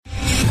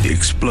The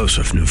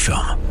explosive new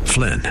film,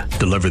 Flynn,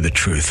 Deliver the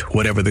Truth,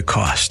 Whatever the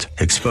Cost,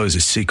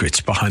 exposes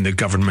secrets behind the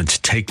government's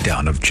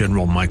takedown of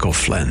General Michael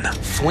Flynn.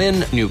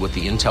 Flynn knew what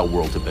the intel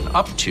world had been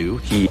up to.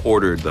 He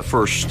ordered the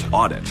first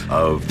audit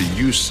of the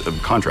use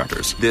of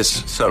contractors.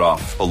 This set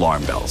off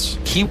alarm bells.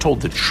 He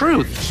told the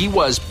truth. He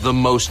was the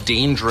most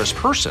dangerous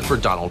person for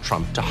Donald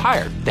Trump to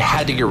hire. They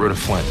had to get rid of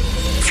Flynn.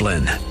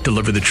 Flynn,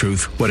 Deliver the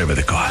Truth, Whatever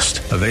the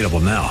Cost. Available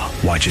now.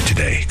 Watch it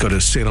today. Go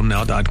to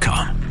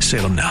salemnow.com.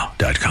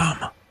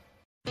 salemnow.com.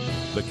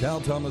 The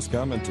Cal Thomas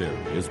Commentary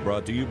is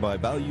brought to you by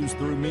Values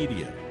Through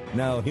Media.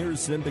 Now here's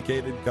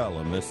syndicated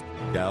columnist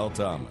Cal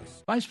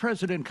Thomas. Vice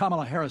President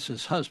Kamala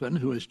Harris's husband,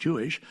 who is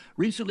Jewish,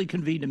 recently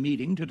convened a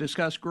meeting to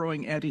discuss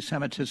growing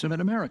anti-Semitism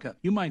in America.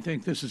 You might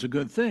think this is a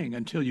good thing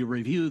until you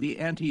review the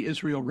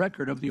anti-Israel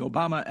record of the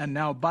Obama and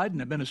now Biden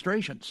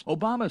administrations.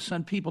 Obama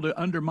sent people to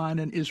undermine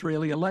an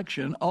Israeli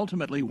election,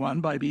 ultimately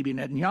won by Bibi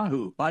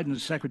Netanyahu.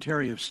 Biden's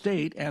Secretary of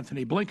State,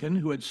 Anthony Blinken,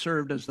 who had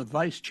served as the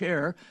vice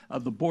chair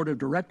of the Board of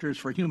Directors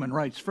for Human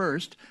Rights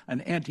First,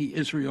 an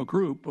anti-Israel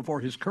group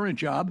before his current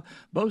job,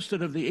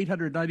 boasted of the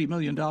 $890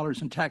 million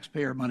in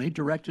taxpayer money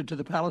directed to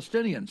the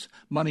Palestinians,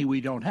 money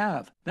we don't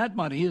have. That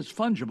money is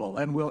fungible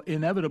and will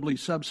inevitably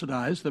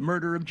subsidize the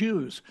murder of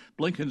Jews.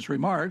 Blinken's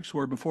remarks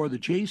were before the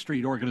J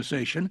Street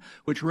organization,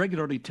 which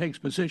regularly takes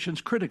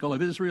positions critical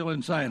of Israel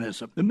and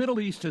Zionism. The Middle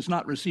East has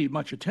not received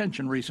much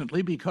attention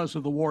recently because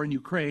of the war in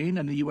Ukraine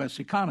and the U.S.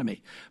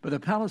 economy, but the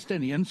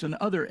Palestinians and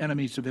other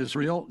enemies of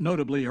Israel,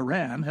 notably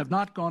Iran, have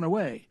not gone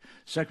away.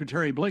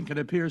 Secretary Blinken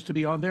appears to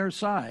be on their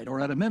side, or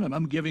at a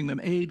minimum giving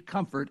them aid,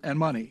 comfort, and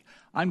money.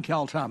 I'm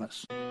Cal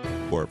Thomas.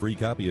 For a free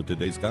copy of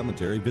today's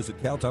commentary, visit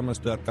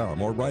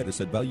calthomas.com or write us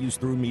at Values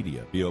Through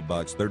Media, P.O.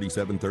 Box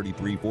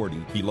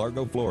 373340, Key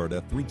Largo,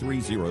 Florida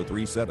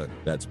 33037.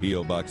 That's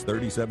P.O. Box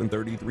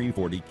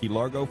 373340, Key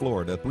Largo,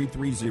 Florida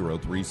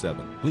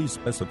 33037. Please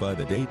specify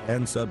the date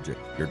and subject.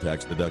 Your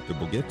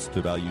tax-deductible gifts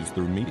to Values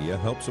Through Media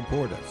help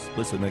support us.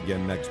 Listen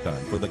again next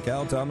time for the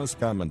Cal Thomas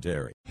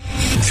Commentary.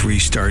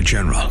 Three-star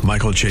General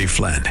Michael J.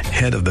 Flynn,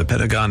 head of the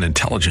Pentagon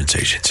Intelligence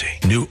Agency,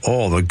 knew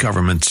all the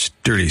government's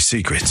dirty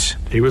secrets.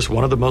 He was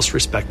one of the most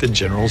respected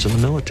generals in the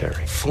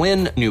military.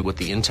 Flynn knew what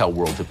the intel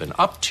world had been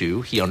up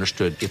to. He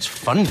understood its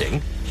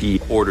funding.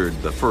 He ordered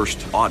the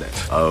first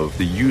audit of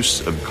the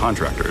use of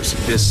contractors.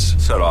 This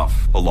set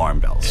off alarm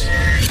bells.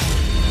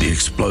 The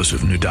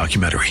explosive new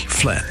documentary,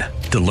 Flynn,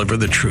 Deliver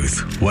the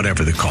Truth,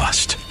 Whatever the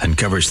Cost,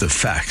 uncovers the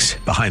facts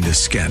behind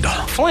this scandal.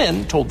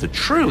 Flynn told the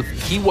truth.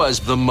 He was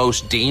the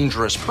most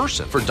dangerous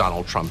person for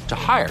Donald Trump to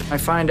hire. I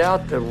find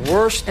out the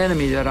worst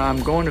enemy that I'm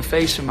going to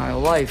face in my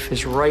life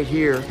is right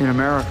here in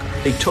America.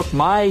 They took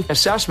my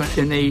assessment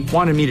and they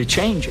wanted me to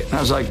change it. And I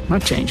was like, I'm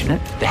not changing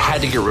it. They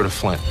had to get rid of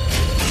Flynn.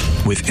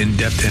 With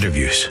in-depth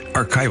interviews,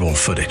 archival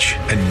footage,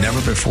 and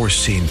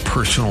never-before-seen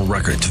personal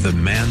records of the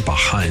man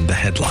behind the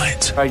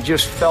headlines. I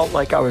just felt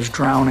like I was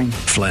drowning.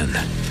 Flynn,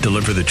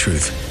 Deliver the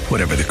Truth,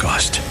 Whatever the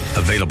Cost.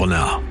 Available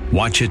now.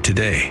 Watch it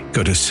today.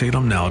 Go to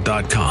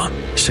salemnow.com.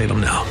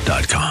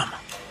 salemnow.com.